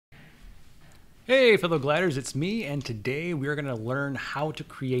Hey fellow gliders, it's me, and today we're going to learn how to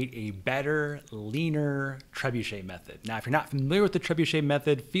create a better, leaner Trebuchet method. Now, if you're not familiar with the Trebuchet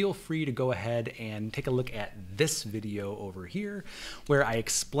method, feel free to go ahead and take a look at this video over here, where I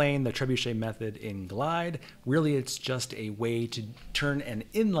explain the Trebuchet method in Glide. Really, it's just a way to turn an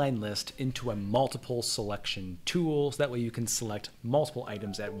inline list into a multiple selection tool, so that way you can select multiple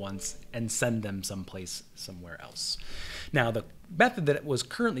items at once and send them someplace somewhere else. Now, the method that was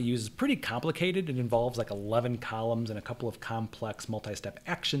currently used is pretty complicated. It involves like 11 columns and a couple of complex multi-step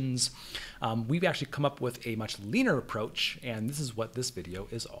actions. We've actually come up with a much leaner approach, and this is what this video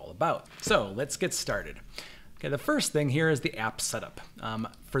is all about. So let's get started. Okay, the first thing here is the app setup.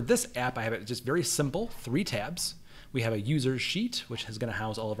 For this app, I have it just very simple, 3 tabs. We have a user sheet, which is going to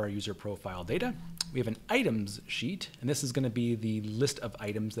house all of our user profile data. We have an items sheet, and this is going to be the list of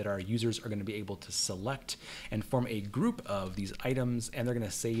items that our users are going to be able to select and form a group of these items, and they're going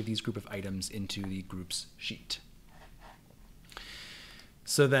to save these group of items into the groups sheet.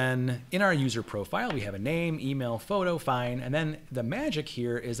 So then in our user profile, we have a name, email, photo, fine, and then the magic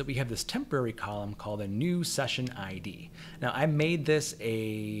here is that we have this temporary column called a new session ID. Now I made this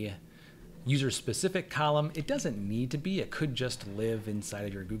a user-specific column. It doesn't need to be. It could just live inside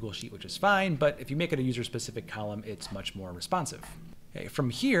of your Google Sheet, which is fine, but if you make it a user-specific column, it's much more responsive. Okay, from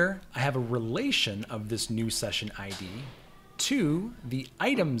here, I have a relation of this new session ID to the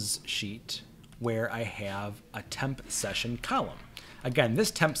items sheet where I have a temp session column. Again, this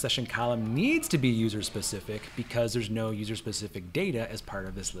temp session column needs to be user-specific because there's no user-specific data as part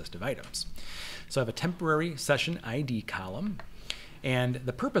of this list of items. So I have a temporary session ID column. And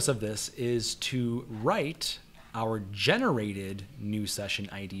the purpose of this is to write our generated new session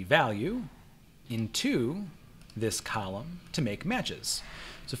ID value into this column to make matches.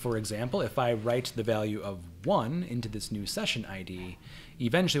 So for example, if I write the value of 1 into this new session ID,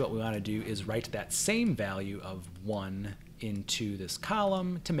 eventually what we want to do is write that same value of 1 into this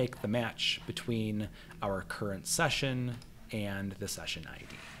column to make the match between our current session and the session ID.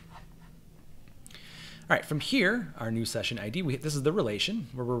 All right, from here, our new session ID, this is the relation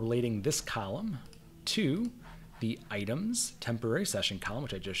where we're relating this column to the items temporary session column,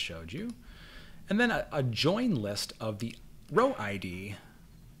 which I just showed you, and then a join list of the row ID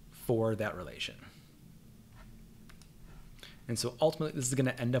for that relation. And so ultimately, this is going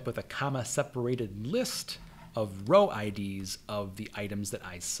to end up with a comma-separated list of row IDs of the items that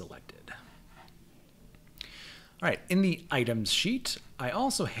I selected. All right, in the items sheet, I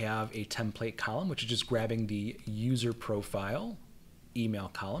also have a template column, which is just grabbing the user profile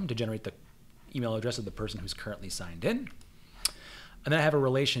email column to generate the email address of the person who's currently signed in. And then I have a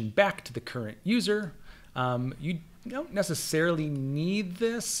relation back to the current user. You don't necessarily need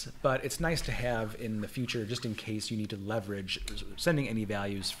this, but it's nice to have in the future just in case you need to leverage sending any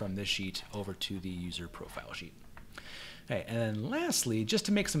values from this sheet over to the user profile sheet. Okay, and then lastly, just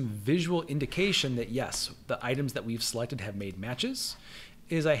to make some visual indication that yes, the items that we've selected have made matches,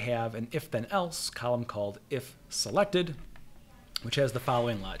 is I have an if then else column called if selected, which has the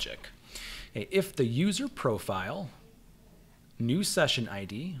following logic. Okay, if the user profile new session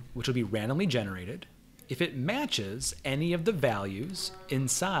ID, which will be randomly generated, if it matches any of the values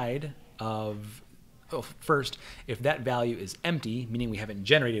inside of first, if that value is empty, meaning we haven't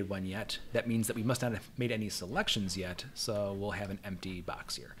generated one yet, that means that we must not have made any selections yet, so we'll have an empty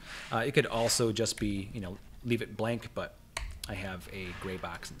box here. It could also just be, leave it blank, but I have a gray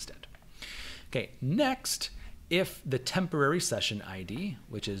box instead. Okay, next, if the temporary session ID,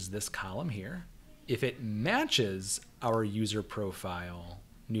 which is this column here, if it matches our user profile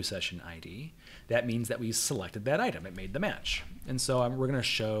new session ID, that means that we selected that item. It made the match. And so we're going to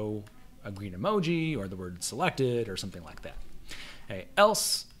show a green emoji or the word selected or something like that. Okay,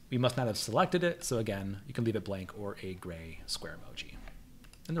 else, we must not have selected it. So again, you can leave it blank or a gray square emoji.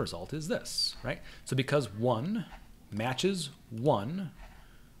 And the result is this, right? So because 1 matches 1,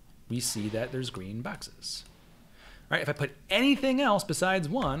 we see that there's green boxes. All right, if I put anything else besides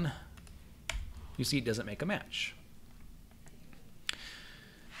 1, you see it doesn't make a match. All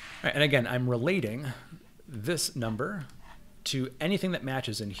right, and again, I'm relating this number to anything that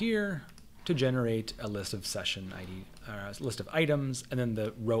matches in here to generate a list of session ID, a list of items, and then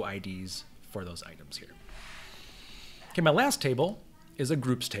the row IDs for those items here. Okay, my last table is a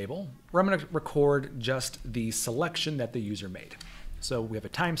groups table where I'm going to record just the selection that the user made. So we have a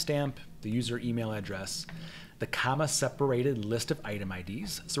timestamp, the user email address, the comma-separated list of item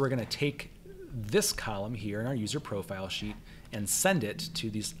IDs. So we're going to take this column here in our user profile sheet and send it to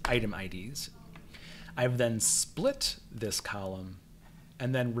these item IDs. I've then split this column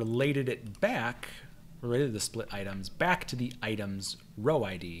and then related it back, related the split items back to the items row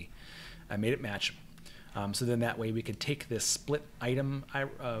ID. I made it match. So then that way we could take this split item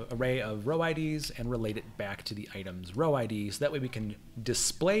array of row IDs and relate it back to the item's row ID. So that way we can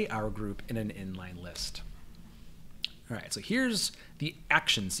display our group in an inline list. All right, so here's the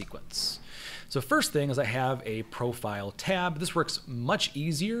action sequence. So first thing is I have a profile tab. This works much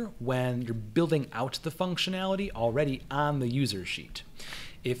easier when you're building out the functionality already on the user sheet.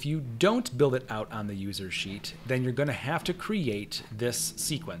 If you don't build it out on the user sheet, then you're going to have to create this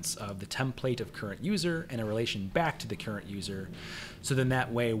sequence of the template of current user and a relation back to the current user. So then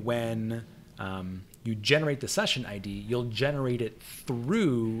that way when you generate the session ID, you'll generate it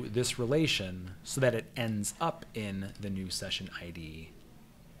through this relation so that it ends up in the new session ID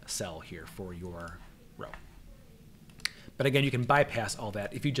cell here for your row. But again, you can bypass all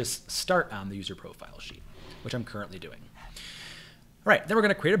that if you just start on the user profile sheet, which I'm currently doing. All right, then we're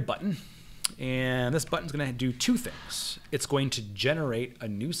going to create a button, and this button's going to do two things. It's going to generate a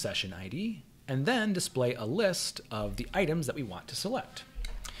new session ID and then display a list of the items that we want to select.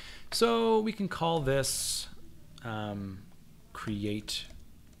 So we can call this create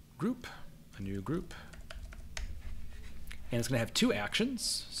group, a new group. And it's going to have two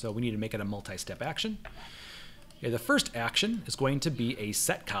actions, so we need to make it a multi-step action. Okay, the first action is going to be a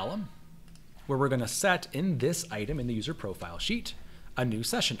set column, where we're going to set in this item in the user profile sheet a new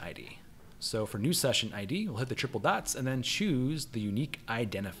session ID. So for new session ID, we'll hit the triple dots and then choose the unique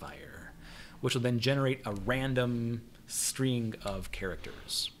identifier, which will then generate a random string of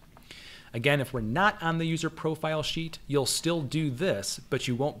characters. Again, if we're not on the user profile sheet, you'll still do this, but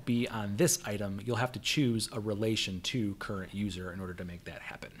you won't be on this item. You'll have to choose a relation to current user in order to make that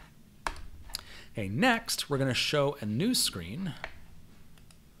happen. Okay, next, we're going to show a new screen.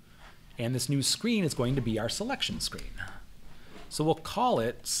 And this new screen is going to be our selection screen. So we'll call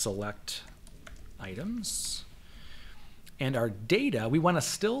it select items. And our data, we want to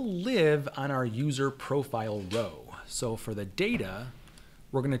still live on our user profile row. So for the data,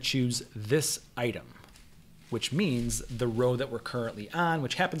 we're going to choose this item, which means the row that we're currently on,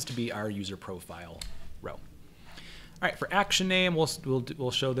 which happens to be our user profile row. All right, for action name,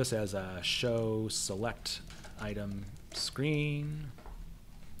 we'll show this as a show select item screen.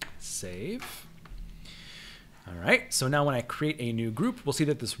 Save. All right, so now when I create a new group, we'll see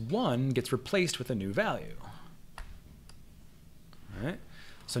that this 1 gets replaced with a new value. All right,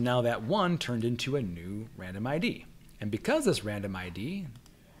 so now that 1 turned into a new random ID. And because this random ID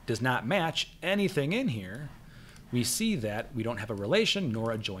does not match anything in here, we see that we don't have a relation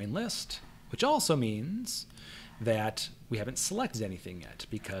nor a join list, which also means that we haven't selected anything yet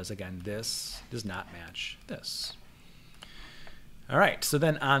because, again, this does not match this. All right, so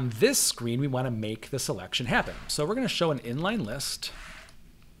then on this screen, we want to make the selection happen. So we're going to show an inline list,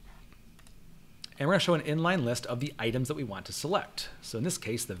 and we're going to show an inline list of the items that we want to select. So in this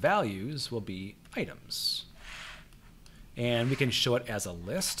case, the values will be items. And we can show it as a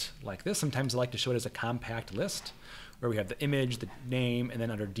list like this. Sometimes I like to show it as a compact list where we have the image, the name, and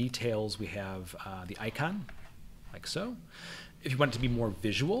then under details, we have the icon, like so. If you want it to be more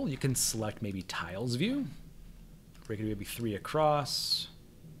visual, you can select maybe tiles view. We can do maybe 3 across,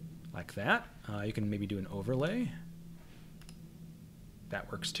 like that. You can maybe do an overlay.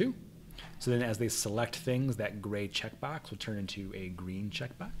 That works too. So then as they select things, that gray checkbox will turn into a green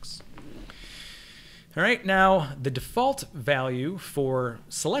checkbox. All right, now the default value for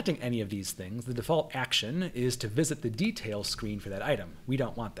selecting any of these things, the default action is to visit the details screen for that item. We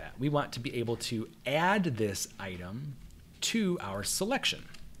don't want that. We want to be able to add this item to our selection.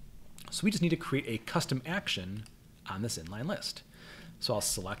 So we just need to create a custom action on this inline list. So I'll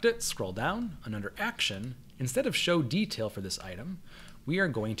select it, scroll down, and under action, instead of show detail for this item, we are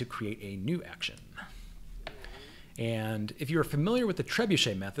going to create a new action. And if you're familiar with the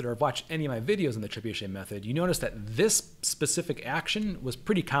Trebuchet method or have watched any of my videos on the Trebuchet method, you notice that this specific action was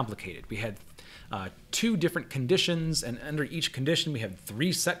pretty complicated. We had 2 different conditions, and under each condition we had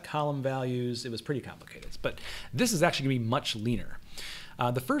 3 set column values. It was pretty complicated, but this is actually going to be much leaner.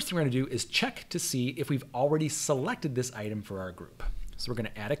 The first thing we're going to do is check to see if we've already selected this item for our group. So we're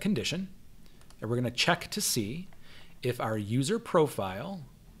going to add a condition, and we're going to check to see if our user profile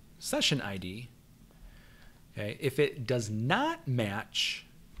session ID, okay, if it does not match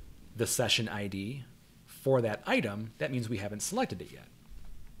the session ID for that item, that means we haven't selected it yet.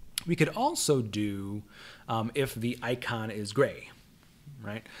 We could also do if the icon is gray,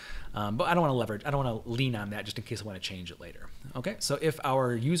 right? But I don't want to leverage, I don't want to lean on that just in case I want to change it later. Okay, so if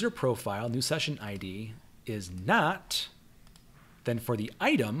our user profile, new session ID, is not, then for the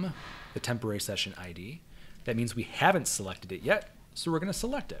item, the temporary session ID, that means we haven't selected it yet, so we're going to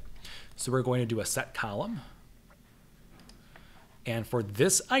select it. So we're going to do a set column, And for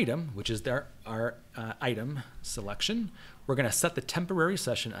this item, which is our item selection, we're going to set the temporary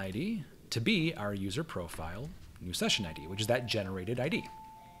session ID to be our user profile new session ID, which is that generated ID. And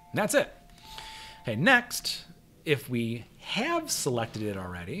that's it. Okay, next, if we have selected it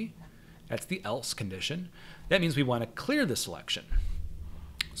already, that's the else condition, that means we want to clear the selection.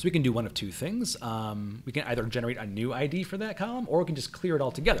 So we can do one of two things. We can either generate a new ID for that column, or we can just clear it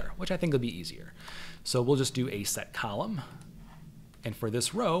altogether, which I think will be easier. So we'll just do a set column. And for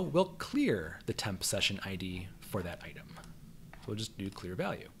this row, we'll clear the temp session ID for that item. So we'll just do clear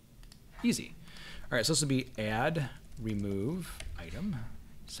value. Easy. All right, so this will be add, remove, item,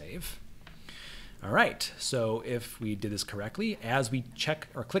 save. All right, so if we did this correctly, as we check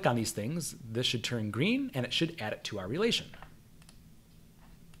or click on these things, this should turn green and it should add it to our relation.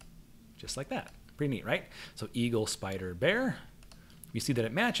 Just like that. Pretty neat, right? So eagle, spider, bear. We see that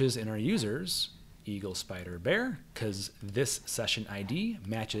it matches in our users, eagle, spider, bear, because this session ID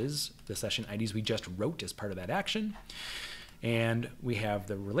matches the session IDs we just wrote as part of that action. And we have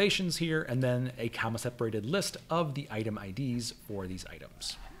the relations here, and then a comma-separated list of the item IDs for these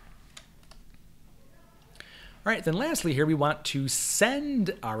items. All right, then lastly here, we want to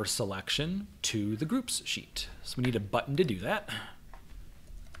send our selection to the groups sheet. So we need a button to do that.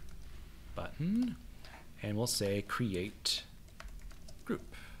 Button, and we'll say create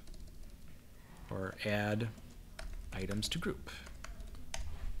group, or add items to group.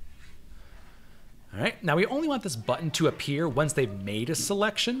 All right, now we only want this button to appear once they've made a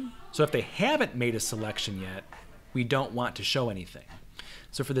selection. So if they haven't made a selection yet, we don't want to show anything.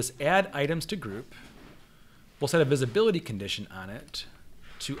 So for this add items to group, we'll set a visibility condition on it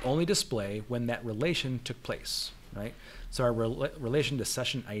to only display when that relation took place, right? So our relation to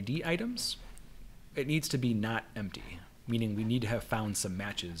session ID items, it needs to be not empty, meaning we need to have found some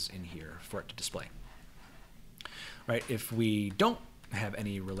matches in here for it to display. Right? If we don't have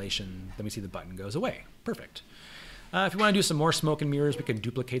any relation, then we see the button goes away. Perfect. If you want to do some more smoke and mirrors, we can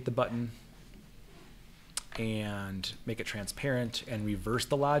duplicate the button and make it transparent and reverse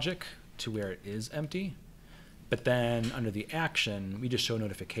the logic to where it is empty. But then under the action, we just show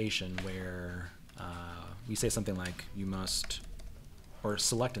notification where we say something like you must, or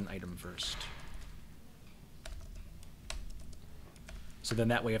select an item first. So then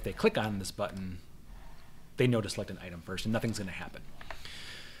that way, if they click on this button, they know to select an item first and nothing's going to happen.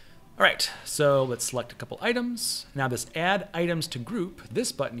 All right, so let's select a couple items. Now this add items to group,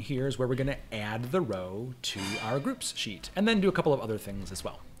 this button here is where we're going to add the row to our groups sheet and then do a couple of other things as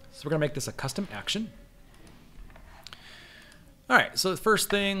well. So we're going to make this a custom action. All right, so the first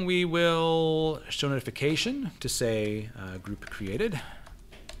thing, we will show notification to say group created.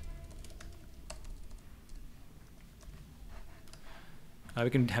 We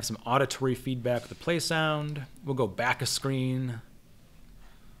can have some auditory feedback with the play sound. We'll go back a screen.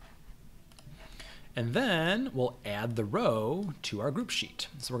 And then we'll add the row to our group sheet.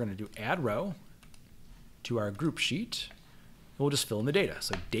 So we're going to do add row to our group sheet. We'll just fill in the data.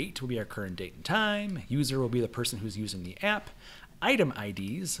 So date will be our current date and time. User will be the person who's using the app. Item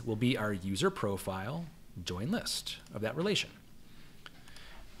IDs will be our user profile join list of that relation.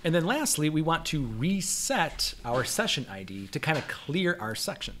 And then lastly, we want to reset our session ID to kind of clear our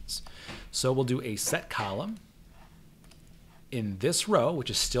sections. So we'll do a set column in this row, which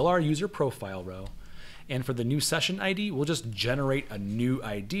is still our user profile row. And for the new session ID, we'll just generate a new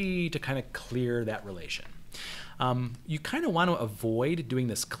ID to kind of clear that relation. You kind of want to avoid doing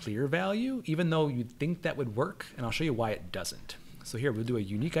this clear value, even though you'd think that would work, and I'll show you why it doesn't. So here we'll do a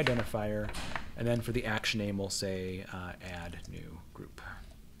unique identifier, and then for the action name, we'll say add new group.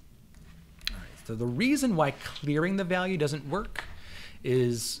 All right, so the reason why clearing the value doesn't work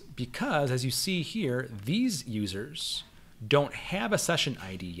is because, as you see here, these users don't have a session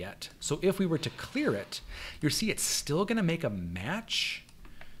ID yet. So if we were to clear it, you'll see it's still going to make a match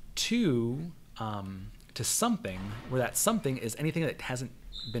to something where that something is anything that hasn't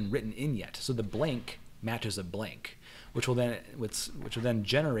been written in yet. So the blank matches a blank, which will then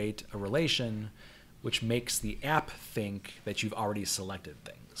generate a relation which makes the app think that you've already selected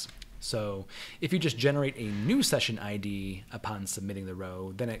things. So if you just generate a new session ID upon submitting the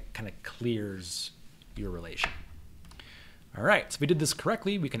row, then it kind of clears your relation. All right, so if we did this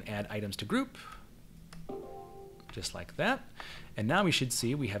correctly, we can add items to group, just like that. And now we should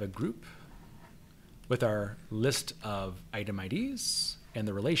see we have a group with our list of item IDs and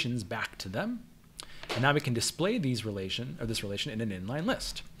the relations back to them. And now we can display this relation in an inline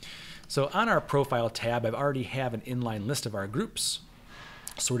list. So on our profile tab, I already have an inline list of our groups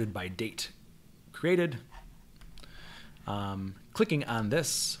sorted by date created. Clicking on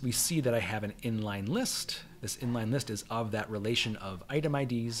this, we see that I have an inline list. This inline list is of that relation of item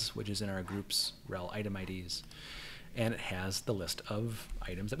IDs, which is in our group's rel item IDs. And it has the list of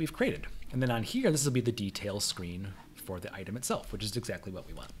items that we've created. And then on here, this will be the details screen for the item itself, which is exactly what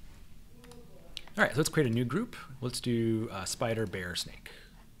we want. All right, so let's create a new group. Let's do spider, bear, snake.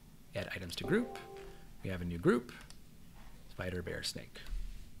 Add items to group. We have a new group, spider, bear, snake.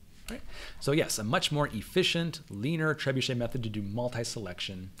 All right. So yes, a much more efficient, leaner Trebuchet method to do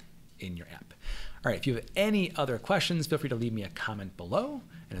multi-selection in your app. All right, if you have any other questions, feel free to leave me a comment below.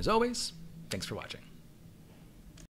 And as always, thanks for watching.